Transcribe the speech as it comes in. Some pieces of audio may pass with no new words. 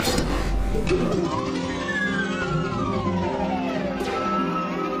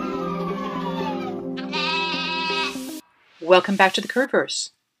Welcome back to the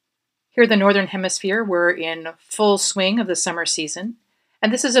Curveverse. Here in the Northern Hemisphere, we're in full swing of the summer season,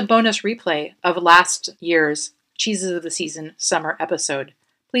 and this is a bonus replay of last year's Cheeses of the Season summer episode.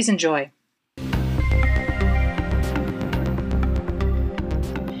 Please enjoy.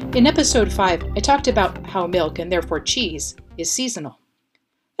 In episode 5, I talked about how milk, and therefore cheese, is seasonal.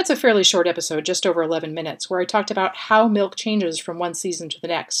 That's a fairly short episode, just over 11 minutes, where I talked about how milk changes from one season to the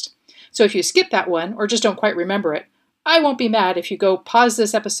next. So if you skip that one, or just don't quite remember it, I won't be mad if you go pause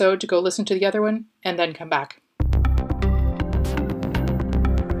this episode to go listen to the other one, and then come back.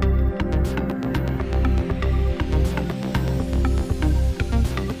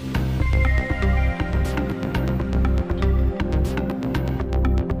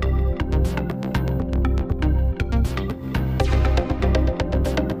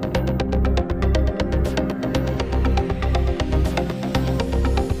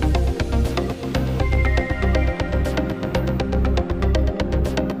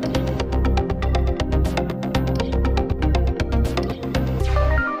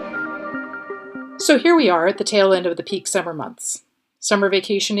 So here we are at the tail end of the peak summer months. Summer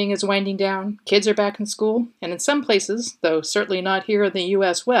vacationing is winding down, kids are back in school, and in some places, though certainly not here in the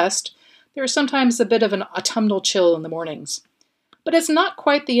US West, there is sometimes a bit of an autumnal chill in the mornings. But it's not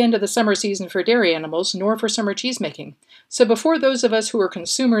quite the end of the summer season for dairy animals, nor for summer cheesemaking. So before those of us who are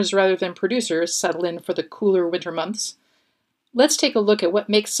consumers rather than producers settle in for the cooler winter months, let's take a look at what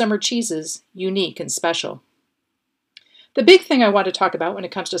makes summer cheeses unique and special. The big thing I want to talk about when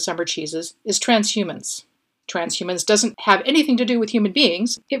it comes to summer cheeses is transhumance. Transhumance doesn't have anything to do with human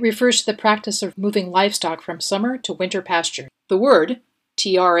beings. It refers to the practice of moving livestock from summer to winter pasture. The word,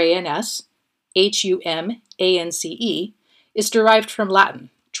 transhumance, is derived from Latin,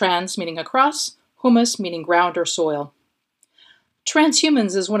 trans meaning across, humus meaning ground or soil.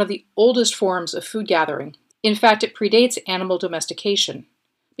 Transhumance is one of the oldest forms of food gathering. In fact, it predates animal domestication.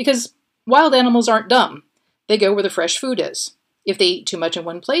 Because wild animals aren't dumb. They go where the fresh food is. If they eat too much in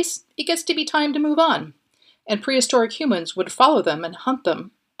one place, it gets to be time to move on. And prehistoric humans would follow them and hunt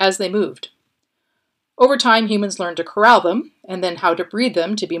them as they moved. Over time, humans learned to corral them, and then how to breed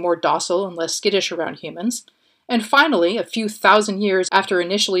them to be more docile and less skittish around humans. And finally, a few thousand years after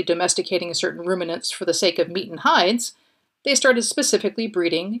initially domesticating certain ruminants for the sake of meat and hides, they started specifically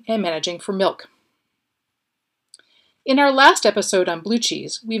breeding and managing for milk. In our last episode on blue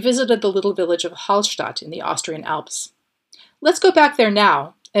cheese, we visited the little village of Hallstatt in the Austrian Alps. Let's go back there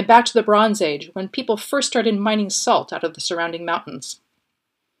now, and back to the Bronze Age, when people first started mining salt out of the surrounding mountains.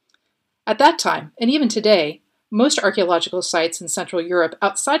 At that time, and even today, most archaeological sites in Central Europe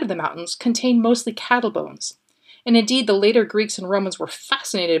outside of the mountains contain mostly cattle bones. And indeed, the later Greeks and Romans were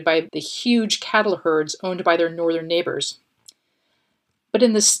fascinated by the huge cattle herds owned by their northern neighbors. But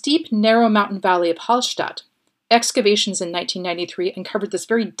in the steep, narrow mountain valley of Hallstatt, excavations in 1993 uncovered this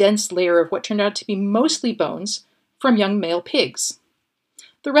very dense layer of what turned out to be mostly bones from young male pigs.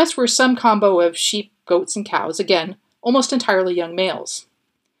 The rest were some combo of sheep, goats, and cows, again, almost entirely young males.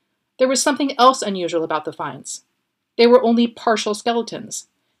 There was something else unusual about the finds. They were only partial skeletons,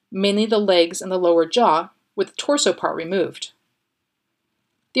 mainly the legs and the lower jaw, with the torso part removed.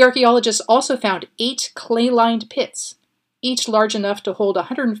 The archaeologists also found 8 clay-lined pits, each large enough to hold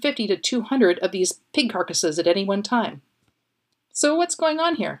 150 to 200 of these pig carcasses at any one time. So what's going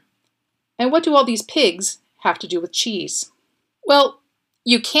on here? And what do all these pigs have to do with cheese? Well,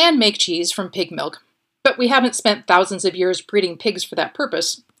 you can make cheese from pig milk, but we haven't spent thousands of years breeding pigs for that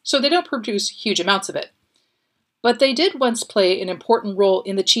purpose, so they don't produce huge amounts of it. But they did once play an important role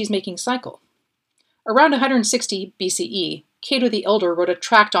in the cheese-making cycle. Around 160 BCE, Cato the Elder wrote a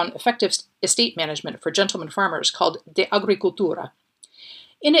tract on effective estate management for gentleman farmers called De Agricultura.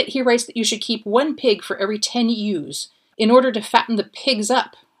 In it, he writes that you should keep 1 pig for every 10 ewes in order to fatten the pigs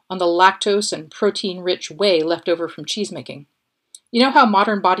up on the lactose and protein-rich whey left over from cheesemaking. You know how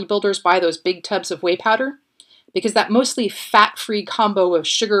modern bodybuilders buy those big tubs of whey powder? Because that mostly fat-free combo of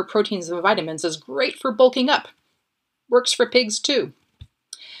sugar, proteins, and vitamins is great for bulking up. Works for pigs, too.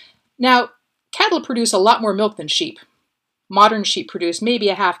 Now, cattle produce a lot more milk than sheep. Modern sheep produce maybe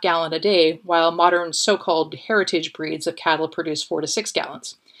a half gallon a day, while modern so-called heritage breeds of cattle produce 4 to 6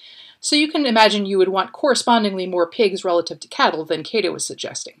 gallons. So you can imagine you would want correspondingly more pigs relative to cattle than Cato was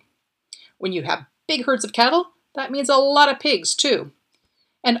suggesting. When you have big herds of cattle, that means a lot of pigs, too.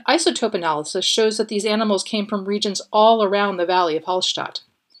 And isotope analysis shows that these animals came from regions all around the valley of Hallstatt.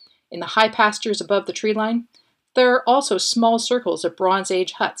 In the high pastures above the tree line, there are also small circles of Bronze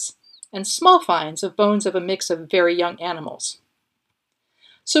Age huts, and small finds of bones of a mix of very young animals.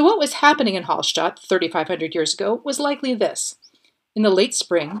 So what was happening in Hallstatt 3,500 years ago was likely this. In the late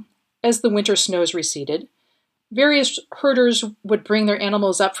spring, as the winter snows receded, various herders would bring their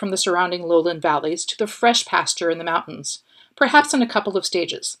animals up from the surrounding lowland valleys to the fresh pasture in the mountains, perhaps in a couple of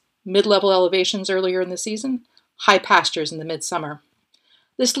stages: mid-level elevations earlier in the season, high pastures in the midsummer.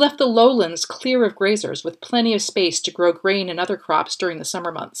 This left the lowlands clear of grazers with plenty of space to grow grain and other crops during the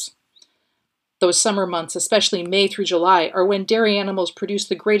summer months. Those summer months, especially May through July, are when dairy animals produce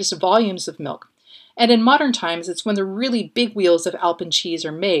the greatest volumes of milk. And in modern times, it's when the really big wheels of Alpen cheese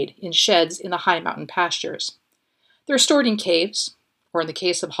are made in sheds in the high mountain pastures. They're stored in caves, or in the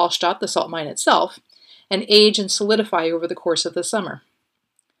case of Hallstatt, the salt mine itself, and age and solidify over the course of the summer.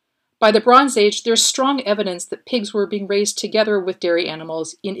 By the Bronze Age, there's strong evidence that pigs were being raised together with dairy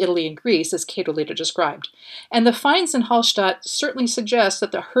animals in Italy and Greece, as Cato later described. And the finds in Hallstatt certainly suggest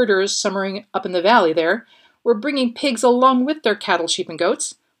that the herders summering up in the valley there were bringing pigs along with their cattle, sheep, and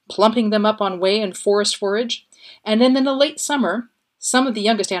goats, plumping them up on way and forest forage, and then in the late summer, some of the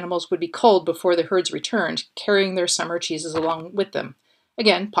youngest animals would be culled before the herds returned, carrying their summer cheeses along with them,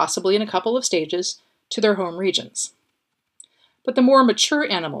 again, possibly in a couple of stages, to their home regions. But the more mature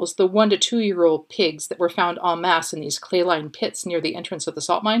animals, the 1 to 2-year-old pigs that were found en masse in these clay-lined pits near the entrance of the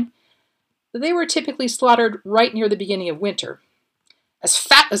salt mine, they were typically slaughtered right near the beginning of winter. As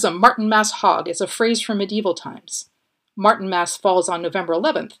fat as a Martinmas hog is a phrase from medieval times. Martinmas falls on November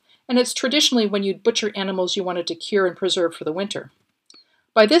 11th, and it's traditionally when you'd butcher animals you wanted to cure and preserve for the winter.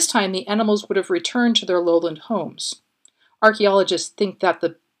 By this time, the animals would have returned to their lowland homes. Archaeologists think that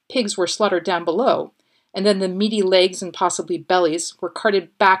the pigs were slaughtered down below, and then the meaty legs and possibly bellies were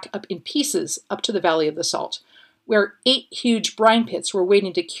carted back up in pieces up to the Valley of the Salt, where 8 huge brine pits were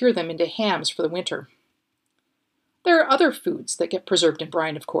waiting to cure them into hams for the winter. There are other foods that get preserved in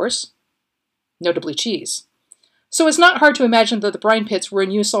brine, of course, notably cheese. So it's not hard to imagine that the brine pits were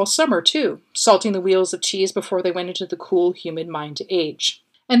in use all summer, too, salting the wheels of cheese before they went into the cool, humid mine to age.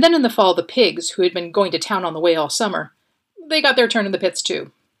 And then in the fall, the pigs, who had been going to town on the way all summer, they got their turn in the pits,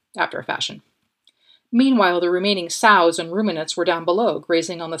 too, after a fashion. Meanwhile, the remaining sows and ruminants were down below,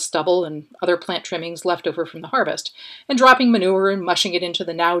 grazing on the stubble and other plant trimmings left over from the harvest, and dropping manure and mushing it into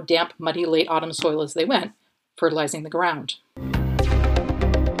the now damp, muddy late autumn soil as they went, fertilizing the ground.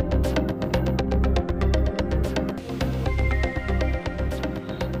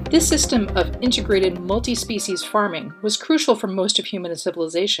 This system of integrated multi-species farming was crucial for most of human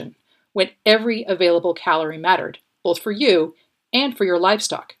civilization, when every available calorie mattered, both for you and for your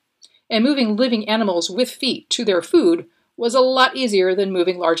livestock. And moving living animals with feet to their food was a lot easier than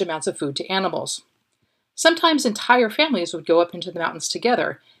moving large amounts of food to animals. Sometimes entire families would go up into the mountains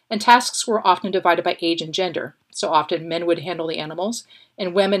together, and tasks were often divided by age and gender. So often men would handle the animals,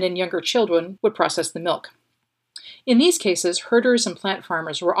 and women and younger children would process the milk. In these cases, herders and plant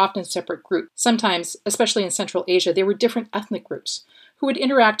farmers were often separate groups. Sometimes, especially in Central Asia, they were different ethnic groups who would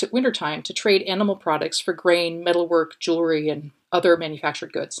interact at wintertime to trade animal products for grain, metalwork, jewelry, and other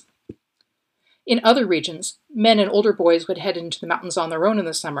manufactured goods. In other regions, men and older boys would head into the mountains on their own in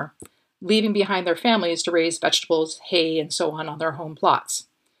the summer, leaving behind their families to raise vegetables, hay, and so on their home plots.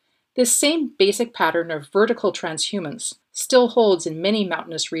 This same basic pattern of vertical transhumance still holds in many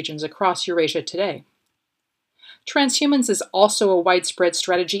mountainous regions across Eurasia today. Transhumance is also a widespread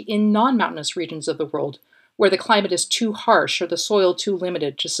strategy in non-mountainous regions of the world, where the climate is too harsh or the soil too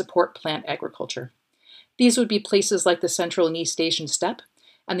limited to support plant agriculture. These would be places like the Central and East Asian steppe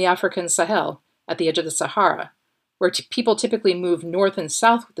and the African Sahel, at the edge of the Sahara, where people typically move north and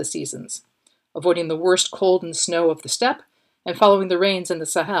south with the seasons, avoiding the worst cold and snow of the steppe and following the rains in the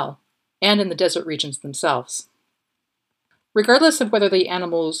Sahel and in the desert regions themselves. Regardless of whether the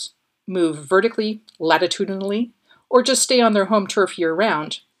animals move vertically, latitudinally, or just stay on their home turf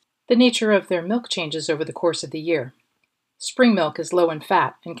year-round, the nature of their milk changes over the course of the year. Spring milk is low in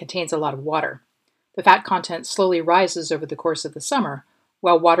fat and contains a lot of water. The fat content slowly rises over the course of the summer,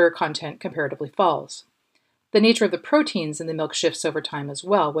 while water content comparatively falls. The nature of the proteins in the milk shifts over time as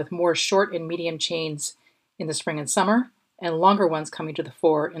well, with more short and medium chains in the spring and summer, and longer ones coming to the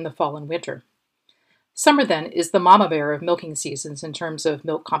fore in the fall and winter. Summer, then, is the mama bear of milking seasons in terms of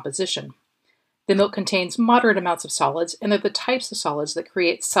milk composition. The milk contains moderate amounts of solids, and they're the types of solids that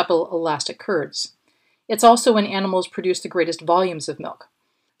create supple, elastic curds. It's also when animals produce the greatest volumes of milk.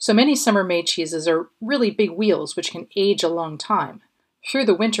 So many summer-made cheeses are really big wheels which can age a long time, through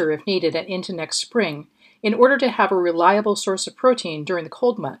the winter if needed and into next spring, in order to have a reliable source of protein during the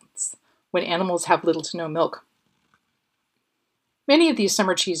cold months, when animals have little to no milk. Many of these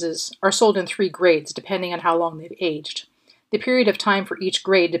summer cheeses are sold in 3 grades depending on how long they've aged. The period of time for each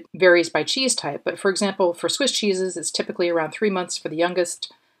grade varies by cheese type, but for example, for Swiss cheeses, it's typically around 3 months for the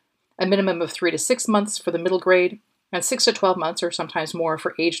youngest, a minimum of 3 to 6 months for the middle grade, and 6 to 12 months or sometimes more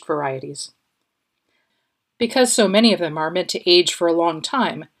for aged varieties. Because so many of them are meant to age for a long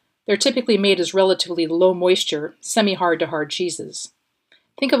time, they're typically made as relatively low moisture, semi-hard to hard cheeses.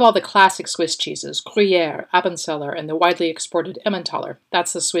 Think of all the classic Swiss cheeses, Gruyère, Appenzeller, and the widely exported Emmentaler.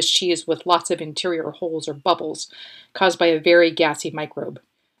 That's the Swiss cheese with lots of interior holes or bubbles caused by a very gassy microbe.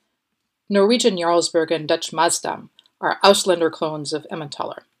 Norwegian Jarlsberg and Dutch Maasdam are Ausländer clones of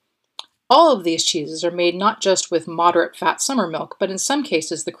Emmentaler. All of these cheeses are made not just with moderate fat summer milk, but in some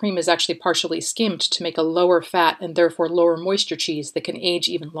cases the cream is actually partially skimmed to make a lower fat and therefore lower moisture cheese that can age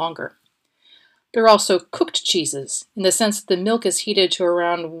even longer. There are also cooked cheeses, in the sense that the milk is heated to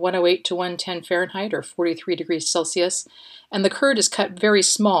around 108 to 110 Fahrenheit or 43 degrees Celsius, and the curd is cut very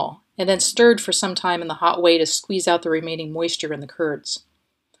small and then stirred for some time in the hot whey to squeeze out the remaining moisture in the curds.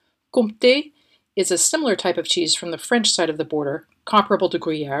 Comté is a similar type of cheese from the French side of the border, comparable to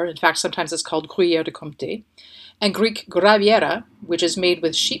Gruyère. In fact, sometimes it's called Gruyère de Comté. And Greek Graviera, which is made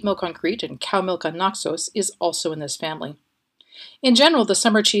with sheep milk on Crete and cow milk on Naxos, is also in this family. In general, the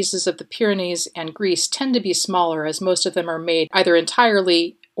summer cheeses of the Pyrenees and Greece tend to be smaller, as most of them are made either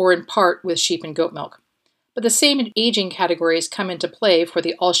entirely or in part with sheep and goat milk. But the same aging categories come into play for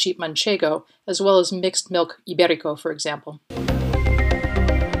the all-sheep Manchego, as well as mixed milk Iberico, for example.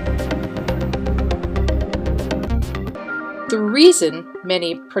 The reason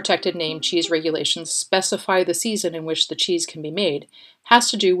many protected name cheese regulations specify the season in which the cheese can be made has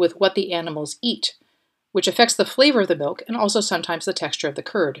to do with what the animals eat, which affects the flavor of the milk and also sometimes the texture of the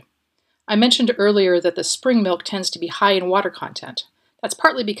curd. I mentioned earlier that the spring milk tends to be high in water content. That's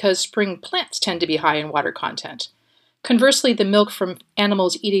partly because spring plants tend to be high in water content. Conversely, the milk from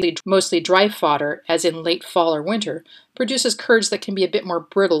animals eating mostly dry fodder, as in late fall or winter, produces curds that can be a bit more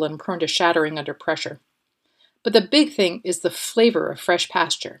brittle and prone to shattering under pressure. But the big thing is the flavor of fresh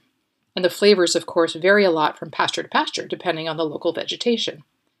pasture. And the flavors, of course, vary a lot from pasture to pasture, depending on the local vegetation.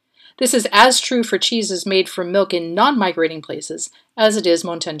 This is as true for cheeses made from milk in non-migrating places as it is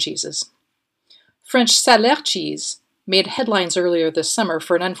montagne cheeses. French Salers cheese made headlines earlier this summer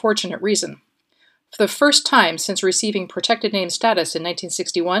for an unfortunate reason. For the first time since receiving protected name status in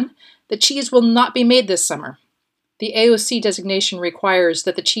 1961, the cheese will not be made this summer. The AOC designation requires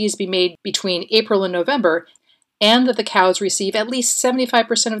that the cheese be made between April and November, and that the cows receive at least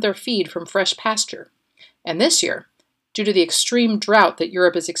 75% of their feed from fresh pasture. And this year, due to the extreme drought that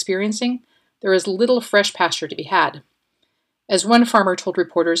Europe is experiencing, there is little fresh pasture to be had. As one farmer told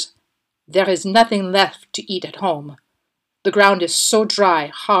reporters, "There is nothing left to eat at home. The ground is so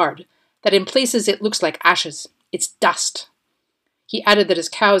dry, hard, that in places it looks like ashes. It's dust." He added that his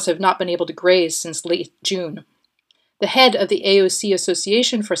cows have not been able to graze since late June. The head of the AOC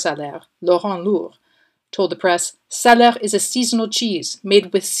Association for Salers, Laurent Lourd, told the press, "Salers is a seasonal cheese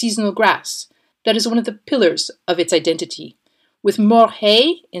made with seasonal grass. That is one of the pillars of its identity. With more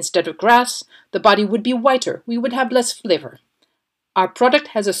hay instead of grass, the body would be whiter. We would have less flavor. Our product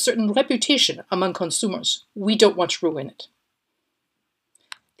has a certain reputation among consumers. We don't want to ruin it."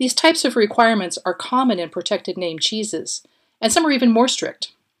 These types of requirements are common in protected name cheeses, and some are even more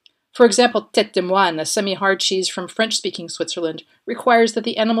strict. For example, tête de moine, a semi-hard cheese from French-speaking Switzerland, requires that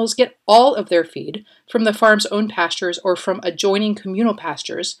the animals get all of their feed from the farm's own pastures or from adjoining communal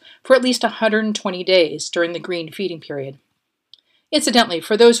pastures for at least 120 days during the green feeding period. Incidentally,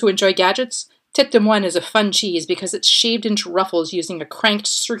 for those who enjoy gadgets, tête de moine is a fun cheese because it's shaved into ruffles using a cranked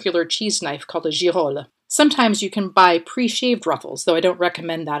circular cheese knife called a girole. Sometimes you can buy pre-shaved ruffles, though I don't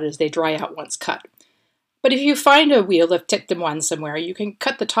recommend that as they dry out once cut. But if you find a wheel of tête de moine somewhere, you can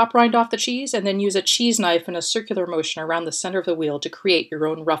cut the top rind off the cheese and then use a cheese knife in a circular motion around the center of the wheel to create your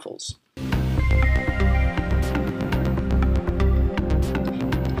own ruffles.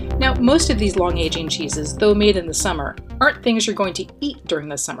 Now, most of these long-aging cheeses, though made in the summer, aren't things you're going to eat during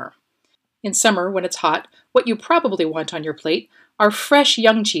the summer. In summer, when it's hot, what you probably want on your plate are fresh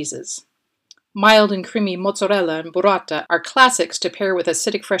young cheeses. Mild and creamy mozzarella and burrata are classics to pair with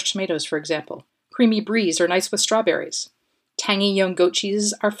acidic fresh tomatoes, for example. Creamy bries are nice with strawberries. Tangy young goat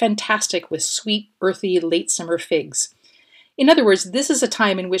cheeses are fantastic with sweet, earthy, late summer figs. In other words, this is a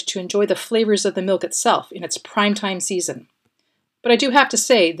time in which to enjoy the flavors of the milk itself in its primetime season. But I do have to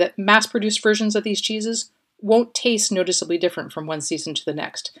say that mass-produced versions of these cheeses won't taste noticeably different from one season to the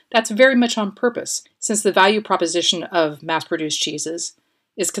next. That's very much on purpose, since the value proposition of mass-produced cheeses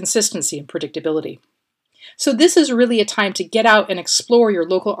is consistency and predictability. So this is really a time to get out and explore your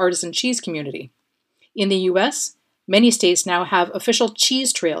local artisan cheese community. In the US, many states now have official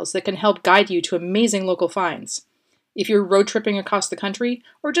cheese trails that can help guide you to amazing local finds. If you're road tripping across the country,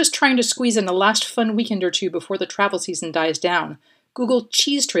 or just trying to squeeze in a last fun weekend or two before the travel season dies down, Google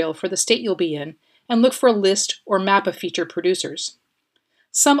cheese trail for the state you'll be in, and look for a list or map of featured producers.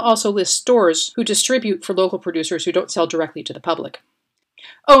 Some also list stores who distribute for local producers who don't sell directly to the public.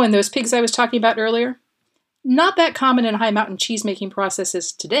 Oh, and those pigs I was talking about earlier? Not that common in high mountain cheese-making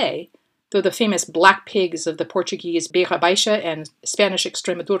processes today, though the famous black pigs of the Portuguese Beira Baixa and Spanish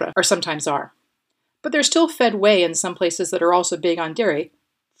Extremadura sometimes are. But they're still fed whey in some places that are also big on dairy,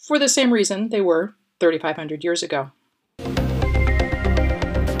 for the same reason they were 3,500 years ago.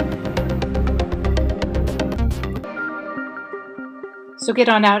 So get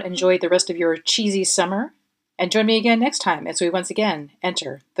on out and enjoy the rest of your cheesy summer, and join me again next time as we once again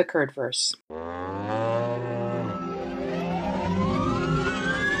enter the curd verse.